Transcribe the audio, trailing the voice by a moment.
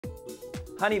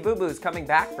Honey Boo Boo's coming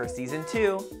back for season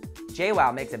 2.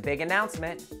 JWoww makes a big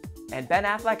announcement. And Ben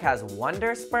Affleck has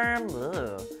wonder sperm.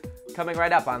 Ugh. Coming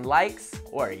right up on Likes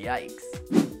or Yikes.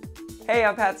 Hey,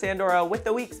 I'm Pat Sandora with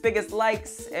the week's biggest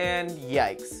likes and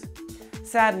yikes.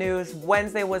 Sad news,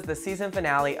 Wednesday was the season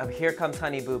finale of Here Comes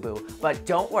Honey Boo Boo. But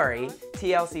don't worry,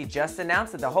 TLC just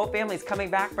announced that the whole family's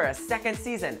coming back for a second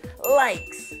season.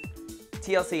 Likes!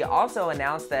 TLC also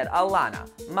announced that Alana,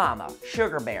 Mama,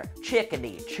 Sugar Bear,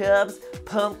 Chickadee, Chubbs,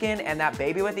 Pumpkin, and that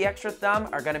baby with the extra thumb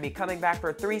are going to be coming back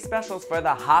for 3 specials for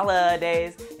the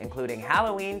holidays, including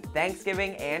Halloween,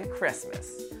 Thanksgiving, and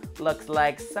Christmas. Looks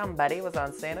like somebody was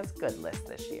on Santa's good list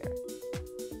this year.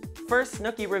 First,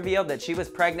 Snooki revealed that she was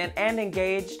pregnant and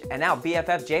engaged, and now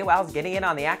BFF JWoww's getting in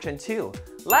on the action too.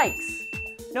 Likes!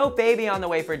 No baby on the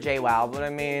way for JWoww, but I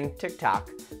mean,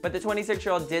 TikTok. But the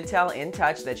 26-year-old did tell In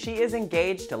Touch that she is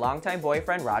engaged to longtime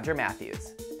boyfriend Roger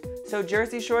Matthews. So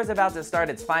Jersey Shore's about to start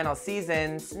its final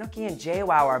season. Snooki and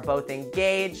JWoww are both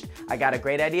engaged. I got a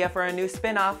great idea for a new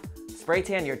spin-off. Spray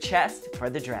tan your chest for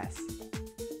the dress.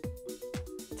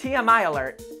 TMI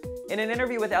alert. In an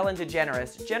interview with Ellen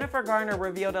DeGeneres, Jennifer Garner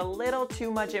revealed a little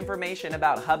too much information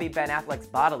about hubby Ben Affleck's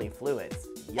bodily fluids.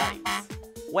 Yikes.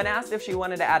 When asked if she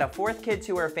wanted to add a 4th kid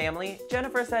to her family,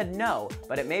 Jennifer said no,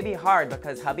 but it may be hard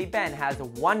because hubby Ben has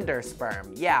wonder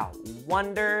sperm. Yeah,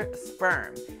 wonder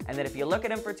sperm. And that if you look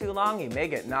at him for too long, you may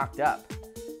get knocked up.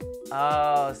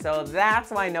 Oh, so that's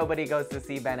why nobody goes to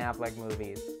see Ben Affleck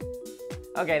movies.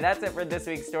 Okay, that's it for this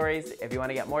week's stories. If you want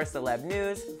to get more celeb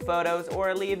news, photos,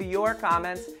 or leave your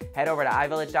comments, head over to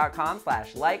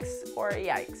iVillage.com/likes or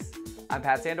yikes. I'm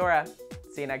Pat Sandora.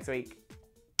 See you next week.